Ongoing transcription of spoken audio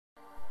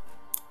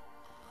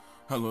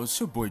Hello, it's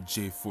your boy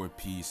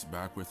J4Peace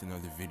back with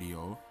another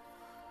video,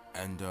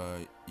 and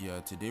yeah,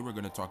 today we're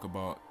gonna talk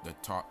about the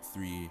top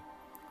 3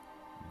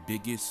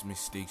 biggest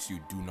mistakes you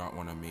do not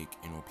want to make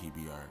in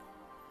OPBR.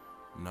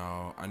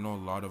 Now, I know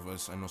a lot of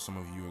us, I know some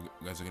of you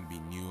guys are gonna be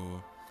new,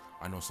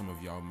 I know some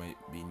of y'all might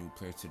be new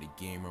players to the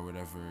game or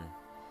whatever,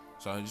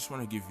 so I just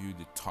want to give you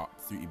the top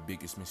 3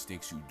 biggest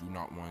mistakes you do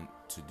not want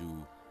to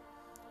do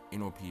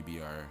in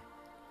OPBR.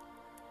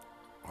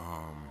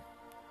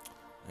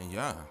 And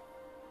yeah.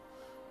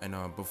 And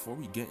before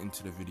we get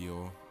into the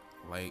video,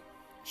 like,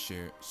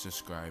 share,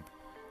 subscribe,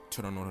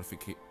 turn on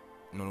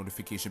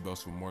notification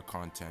bells for more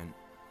content.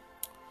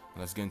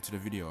 Let's get into the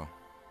video.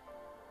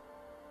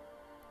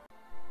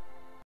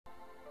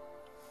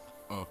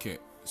 Okay,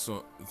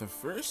 so the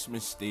first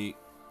mistake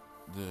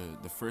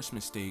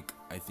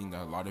I think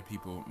that a lot of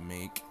people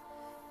make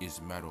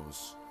is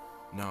medals.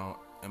 Now,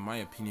 in my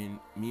opinion,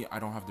 I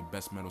don't have the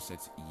best medal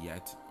sets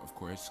yet, of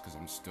course, because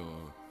I'm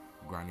still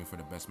grinding for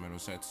the best medal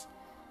sets,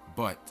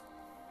 but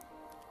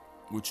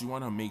what you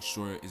want to make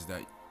sure is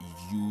that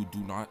you do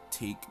not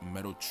take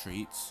medal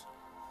traits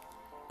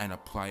and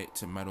apply it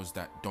to medals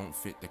that don't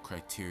fit the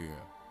criteria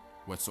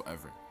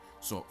whatsoever.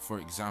 So for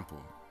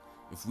example,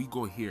 if we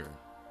go here,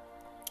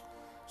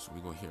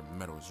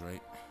 medals,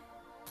 right?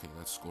 Okay,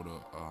 let's go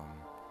to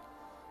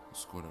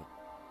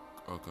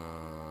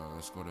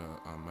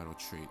medal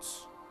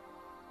traits,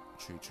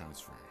 trait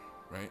transfer,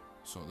 right?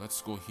 So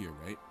let's go here,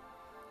 right?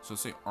 So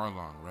let's say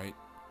Arlong, right?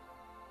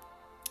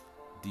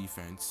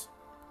 Defense.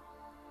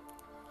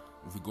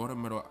 If we go to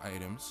medal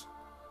items,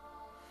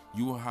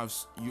 you will have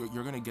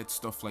you're gonna get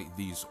stuff like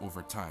these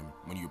over time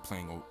when you're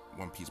playing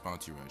One Piece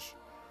Bounty Rush.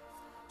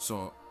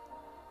 So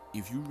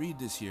if you read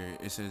this here,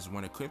 it says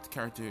when equipped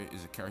character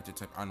is a character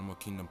type Animal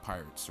Kingdom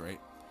Pirates,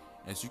 right?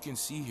 As you can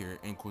see here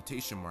in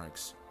quotation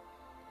marks,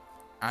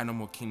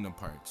 Animal Kingdom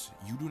Pirates.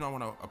 You do not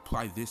want to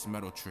apply this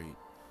medal trait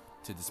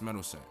to this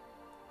medal set.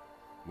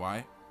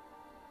 Why?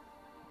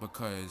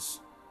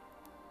 Because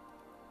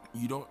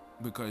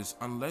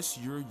unless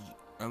you're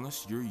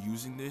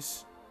using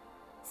this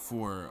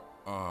for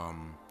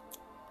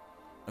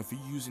if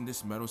you're using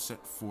this medal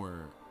set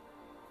for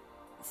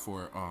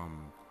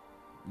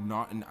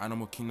not an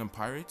Animal Kingdom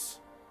Pirates,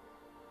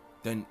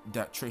 then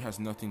that trait has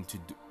nothing to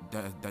do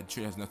that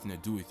trait has nothing to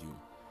do with you.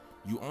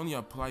 You only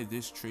apply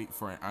this trait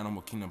for an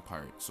Animal Kingdom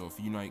pirate. So if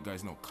you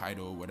guys know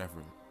Kaido,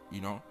 whatever,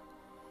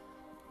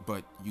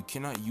 but you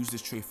cannot use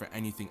this trait for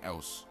anything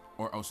else,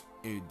 or else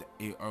it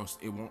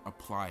won't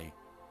apply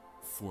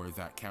for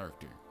that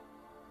character.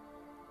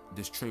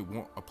 This trait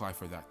won't apply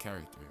for that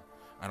character.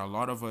 And a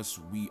lot of us,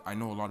 I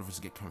know a lot of us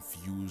get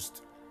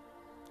confused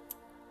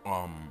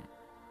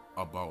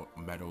about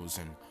medals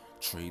and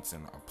traits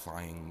and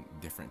applying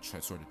different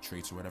sort of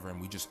traits or whatever, and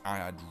we just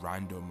add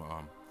random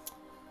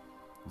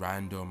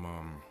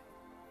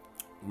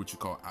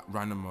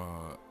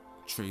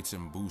traits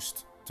and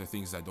boost to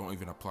things that don't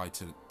even apply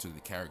to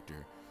the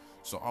character.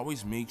 So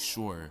always make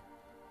sure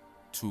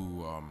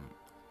to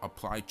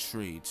apply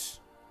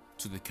traits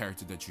to the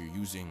character that you're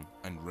using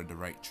and read the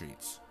right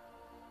traits.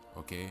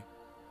 Okay,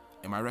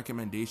 and my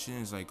recommendation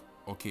is like,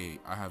 okay,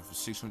 I have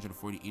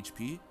 640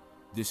 HP,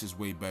 this is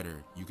way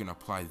better, you can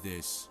apply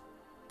this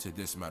to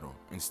this medal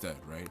instead,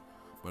 right?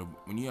 But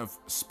when you have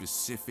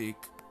specific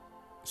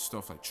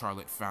stuff like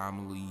Charlotte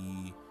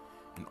family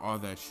and all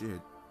that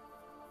shit,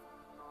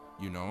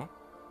 you know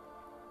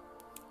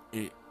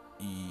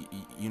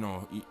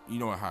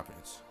what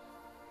happens.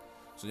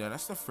 So yeah,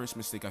 that's the first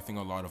mistake I think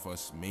a lot of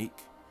us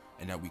make,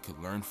 and that we could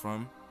learn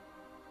from,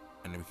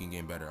 and then we can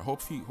get better.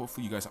 Hopefully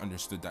you guys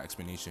understood that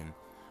explanation.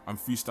 I'm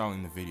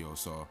freestyling the video,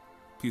 so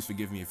please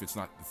forgive me if it's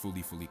not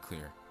fully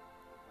clear.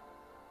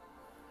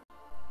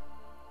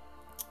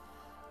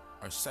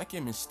 Our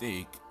second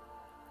mistake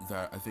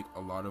that I think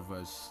a lot of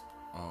us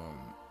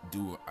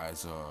do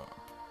as a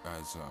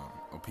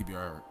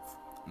PBR,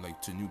 like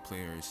to new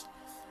players,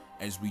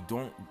 is we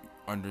don't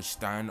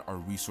understand our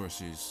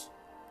resources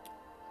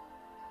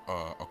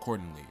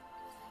accordingly.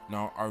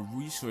 Now, our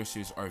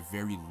resources are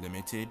very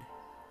limited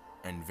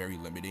and very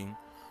limiting.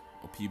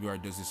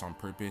 PBR does this on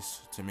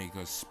purpose to make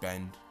us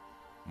spend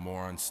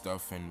more on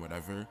stuff and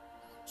whatever.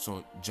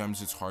 So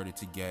gems is harder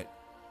to get,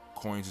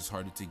 coins is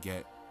harder to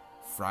get,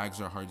 frags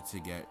are harder to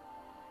get,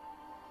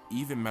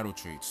 even metal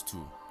traits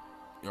too,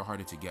 they're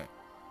harder to get,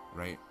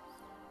 right?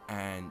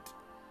 And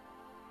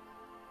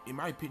in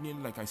my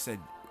opinion, like I said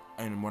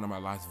in one of my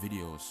last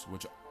videos,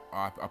 which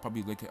I'll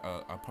probably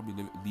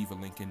leave a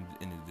link in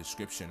the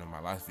description of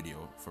my last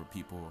video for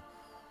people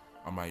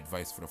on my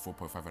advice for the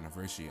 4.5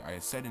 anniversary. I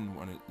had said in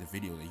one of the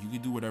videos that you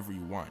can do whatever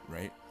you want,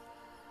 right?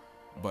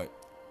 But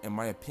in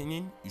my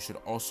opinion, you should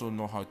also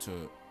know how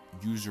to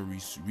use your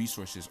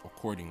resources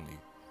accordingly,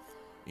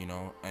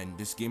 and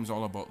this game is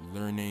all about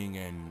learning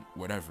and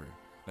whatever.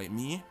 Like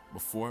me,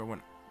 before,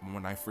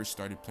 when I first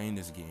started playing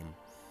this game,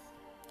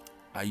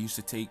 I used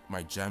to take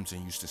my gems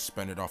and used to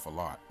spend it off a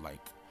lot.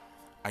 Like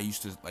I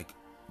used to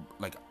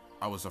like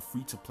I was a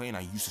free to play, and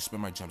I used to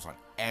spend my gems on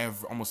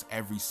almost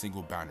every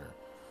single banner.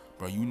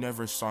 But you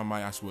never saw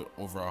my ass with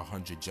over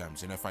 100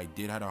 gems, and if I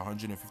did had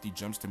 150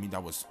 gems, to me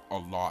that was a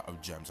lot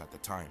of gems at the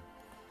time.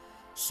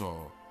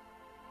 So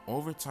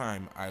over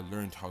time, I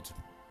learned how to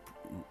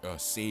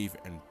save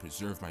and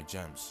preserve my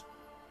gems,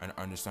 and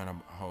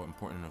understand how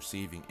important of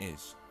saving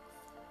is.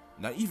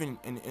 That even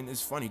and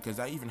it's funny because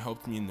that even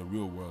helped me in the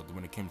real world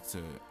when it came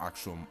to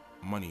actual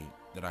money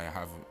that I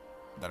have.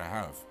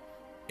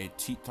 It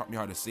taught me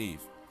how to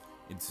save.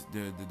 It's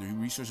the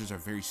resources are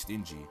very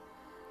stingy,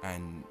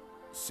 and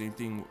same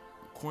thing,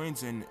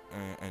 coins and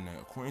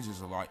coins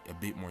is a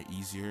bit more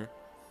easier.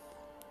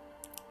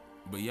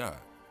 But yeah,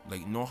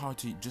 like know how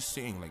to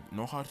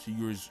know how to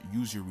use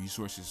your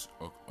resources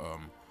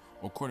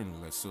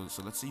accordingly. So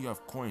let's say you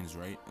have coins,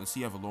 right? Let's say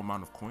you have a low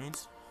amount of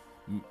coins.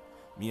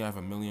 Me, I have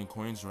 1,000,000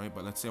 coins, right?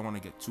 But let's say I want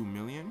to get 2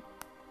 million.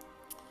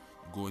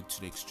 Go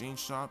to the exchange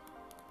shop,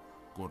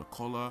 go to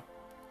cola.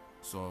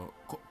 So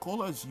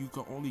colas you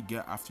can only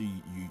get after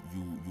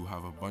you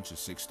have a bunch of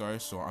 6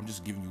 stars. So I'm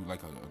just giving you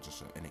like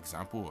an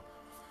example.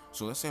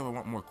 So let's say I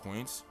want more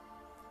coins.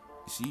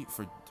 You see,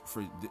 for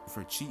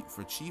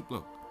cheap,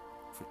 look,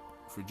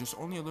 for just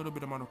only a little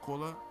bit amount of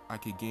cola, I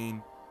could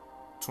gain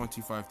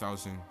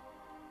 25,000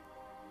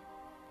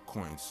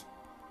 coins.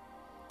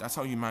 That's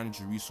how you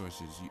manage your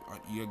resources.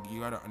 You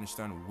gotta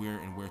understand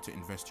where to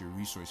invest your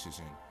resources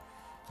in,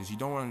 because you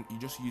don't want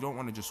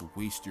to just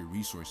waste your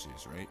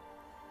resources, right?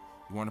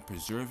 You want to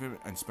preserve it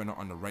and spend it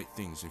on the right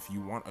things. If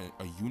you want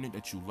a unit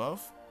that you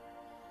love,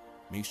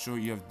 make sure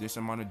you have this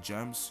amount of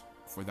gems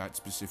for that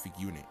specific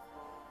unit.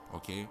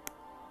 Okay.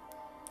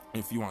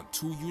 If you want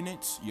 2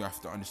 units, you have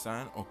to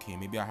understand, okay,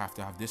 maybe I have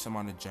to have this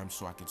amount of gems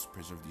so I can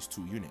preserve these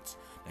 2 units.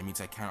 That means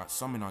I cannot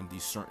summon on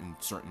these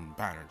certain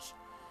banners,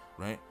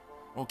 right?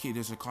 Okay,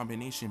 there's a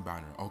combination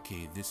banner.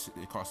 Okay,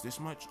 it costs this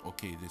much.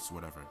 Okay, this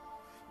whatever.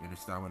 You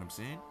understand what I'm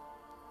saying?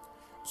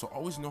 So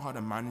always know how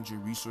to manage your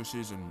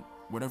resources, and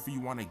whatever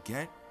you want to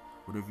get,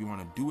 whatever you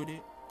want to do with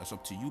it, that's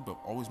up to you. But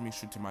always make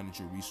sure to manage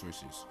your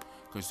resources,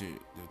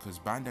 because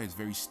Bandai is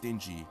very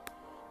stingy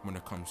when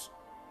it comes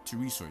to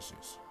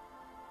resources.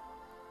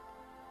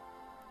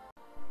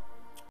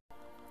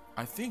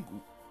 I think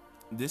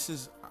this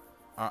is,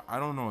 I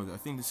don't know. I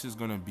think this is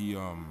gonna be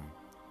a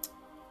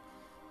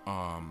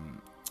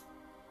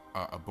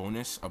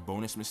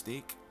bonus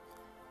mistake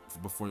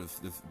before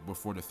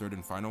the third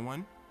and final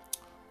one.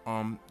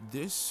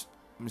 This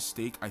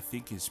mistake I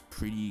think is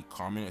pretty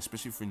common,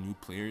 especially for new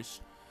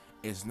players,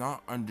 is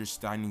not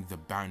understanding the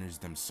banners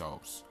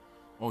themselves.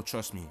 Oh,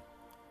 trust me,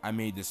 I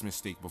made this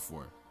mistake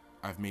before.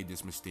 I've made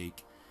this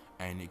mistake,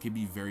 and it can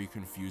be very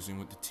confusing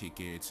with the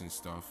tickets and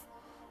stuff.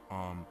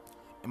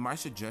 And my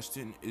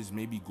suggestion is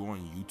maybe go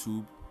on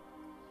YouTube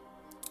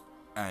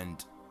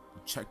and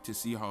check to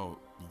see how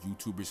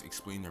YouTubers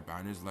explain their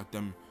banners. Let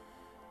them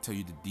tell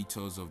you the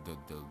details of the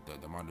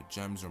amount of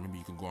gems, or maybe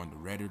you can go on the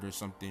Reddit or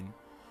something,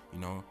 you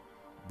know.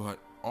 But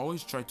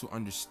always try to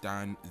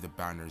understand the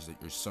banners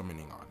that you're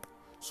summoning on.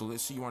 So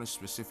let's say you want a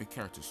specific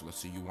character. So let's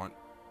say you want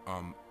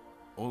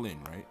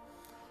Olin, right?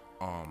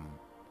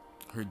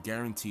 Her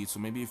guaranteed, so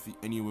maybe if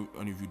any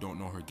of you don't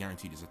know, her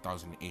guaranteed is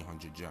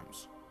 1,800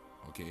 gems.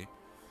 Okay,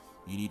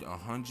 you need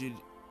 100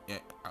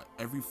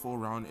 every full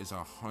round is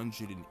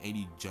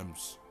 180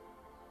 gems.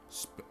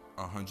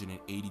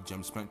 180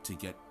 gems spent to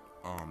get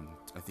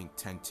I think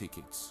 10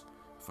 tickets,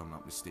 if I'm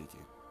not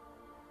mistaken.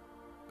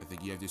 I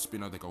think you have to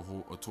spin out like a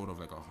total of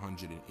like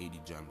 180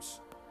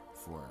 gems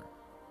for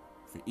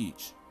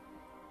each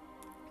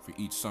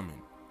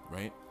summon,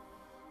 right?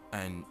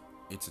 And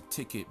it's a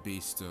ticket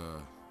based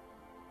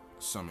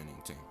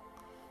summoning thing.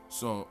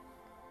 So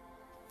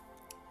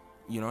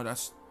you know,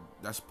 that's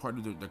part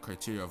of the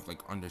criteria of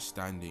like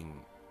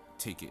understanding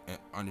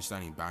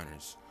understanding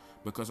banners,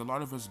 because a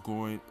lot of us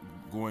go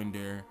in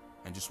there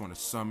and just want to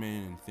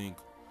summon and think,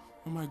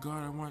 oh my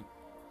god, I want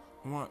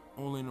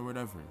Olin or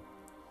whatever.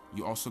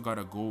 You also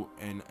gotta go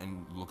and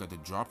look at the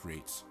drop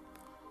rates.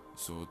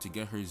 So to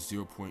get her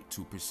 0.2%,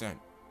 so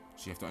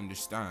you have to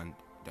understand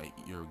that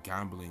you're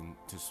gambling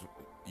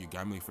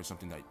for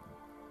something that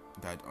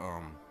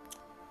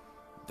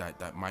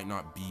might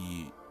not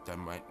be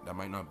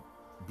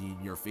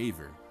in your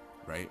favor,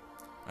 right?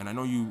 And I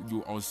know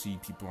you all see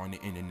people on the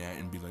internet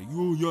and be like,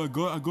 yo, yeah, I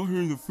got her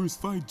in the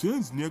first 5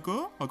 gens,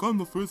 nigga. I got in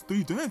the first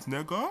 3 gens,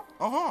 nigga.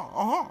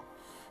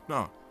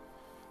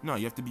 No,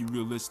 you have to be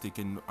realistic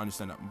and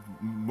understand that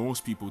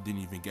most people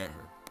didn't even get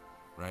her,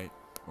 right?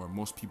 Or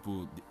most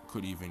people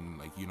could even,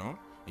 like, you know.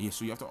 And yeah,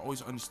 so you have to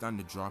always understand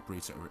the drop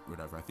rates or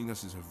whatever. I think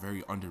this is a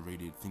very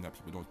underrated thing that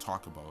people don't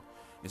talk about,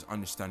 is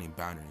understanding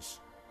banners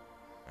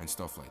and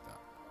stuff like that.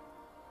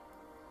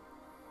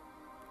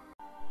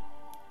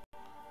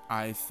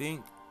 I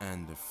think,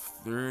 and the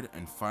third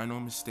and final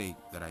mistake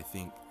that I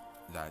think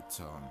that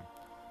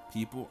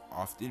people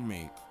often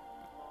make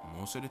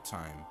most of the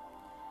time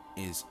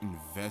is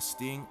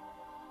investing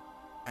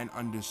and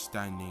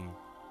understanding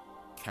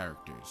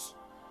characters.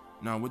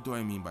 Now, what do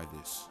I mean by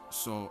this?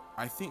 So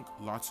I think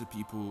lots of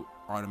people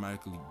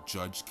automatically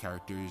judge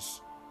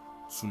characters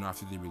soon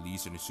after they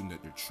release and assume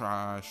that they're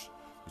trash,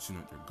 assume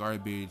that they're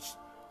garbage,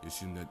 You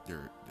assume that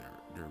they're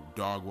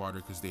dog water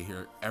because they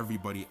hear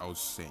everybody else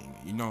saying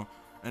it, And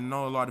I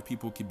know a lot of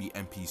people could be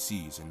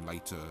NPCs and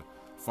like to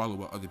follow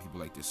what other people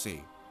like to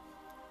say,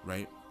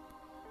 right?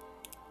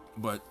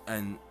 But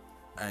and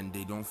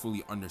they don't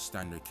fully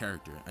understand their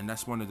character, and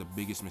that's one of the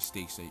biggest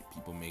mistakes that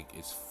people make,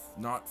 is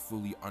not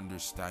fully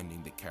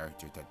understanding the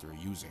character that they're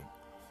using.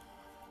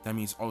 That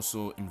means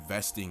also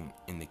investing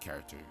in the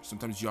character.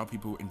 Sometimes y'all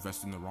people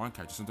invest in the wrong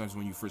character. Sometimes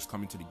when you first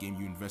come into the game,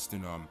 you invest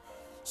in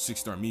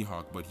 6-star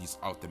Mihawk, but he's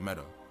out the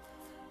meta.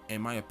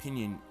 In my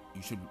opinion,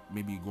 you should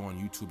maybe go on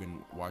YouTube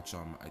and watch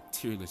a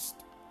tier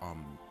list,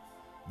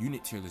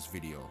 unit tier list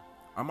video.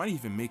 I might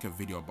even make a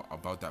video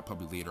about that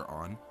probably later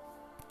on,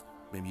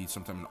 maybe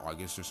sometime in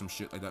August or some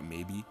shit like that.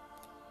 Maybe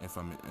if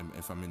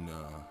I'm in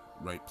the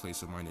right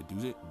place of mind to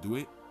do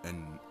it,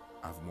 and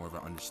have more of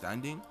an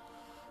understanding.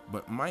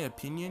 But my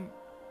opinion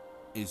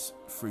is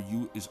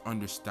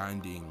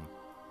understanding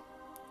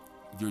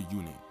your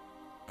unit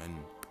and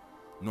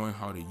knowing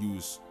how to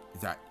use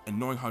that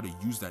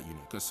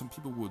unit, because some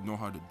people would know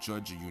how to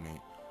judge a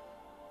unit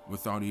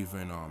without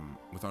even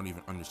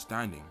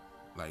understanding.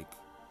 Like,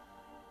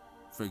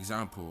 for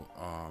example,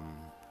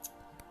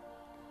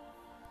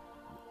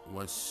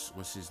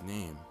 what's his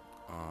name?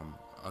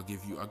 I'll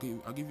give you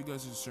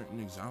guys a certain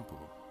example.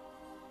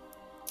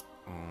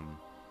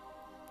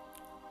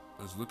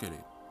 Let's look at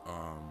it.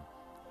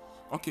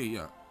 Okay,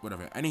 yeah,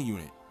 whatever. Any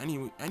unit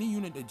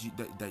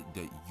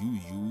that you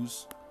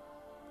use,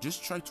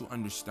 just try to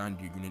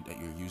understand your unit that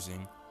you're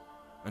using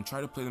and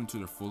try to play them to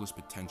their fullest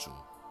potential.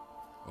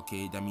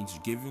 Okay, that means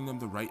giving them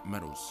the right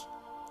medals,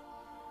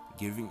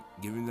 giving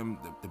them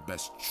the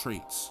best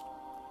traits.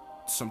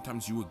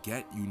 Sometimes you will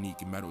get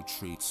unique medal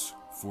traits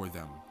for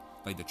them,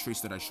 like the traits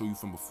that I showed you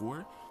from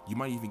before. You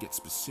might even get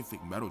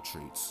specific medal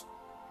traits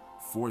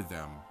for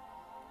them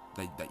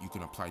that you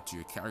can apply to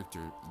your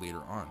character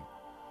later on.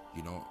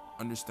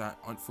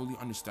 Fully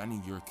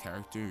understanding your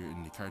character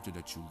and the character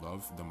that you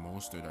love the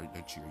most,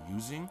 that you're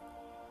using,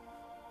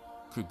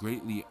 could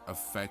greatly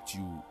affect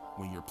you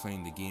when you're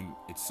playing the game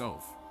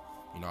itself.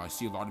 I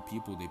see a lot of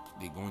people,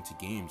 they go into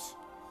games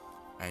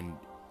and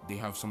they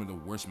have some of the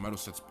worst medal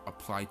sets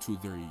applied to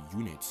their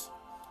units.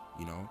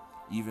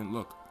 Even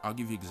look, I'll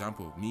give you an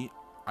example. Me,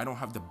 I don't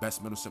have the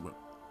best medal set with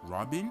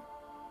Robin,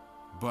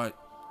 but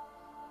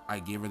I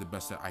gave her the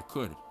best that I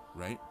could,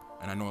 right?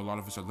 And I know a lot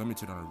of us are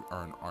limited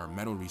on our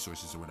medal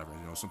resources or whatever.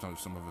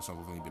 Sometimes some of us have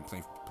only been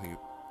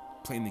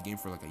playing the game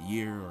for like a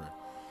year or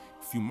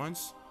a few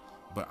months.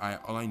 But I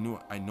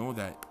know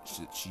that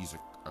she's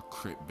a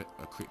crit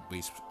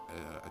based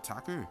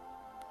attacker,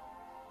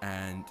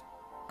 and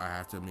I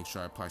have to make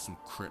sure I apply some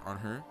crit on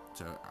her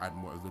to add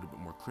a little bit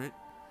more crit,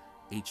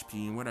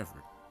 HP and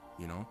whatever.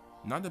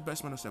 Not the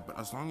best medal set, but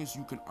as long as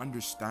you can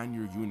understand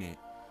your unit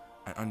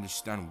and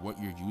understand what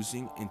you're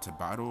using into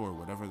battle or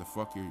whatever the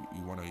fuck you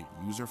want to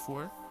use her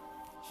for,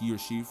 he or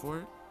she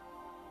for,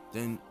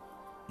 then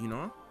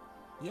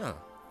yeah,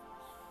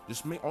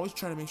 just always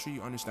try to make sure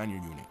you understand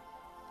your unit.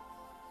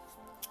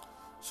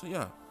 So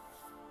yeah,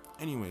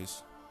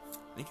 anyways,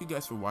 thank you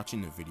guys for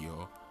watching the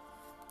video.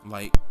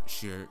 Like,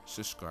 share,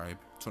 subscribe,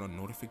 turn on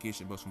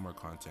notification bells for more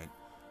content.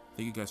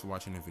 Thank you guys for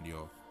watching the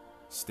video.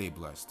 Stay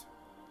blessed.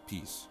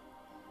 Peace.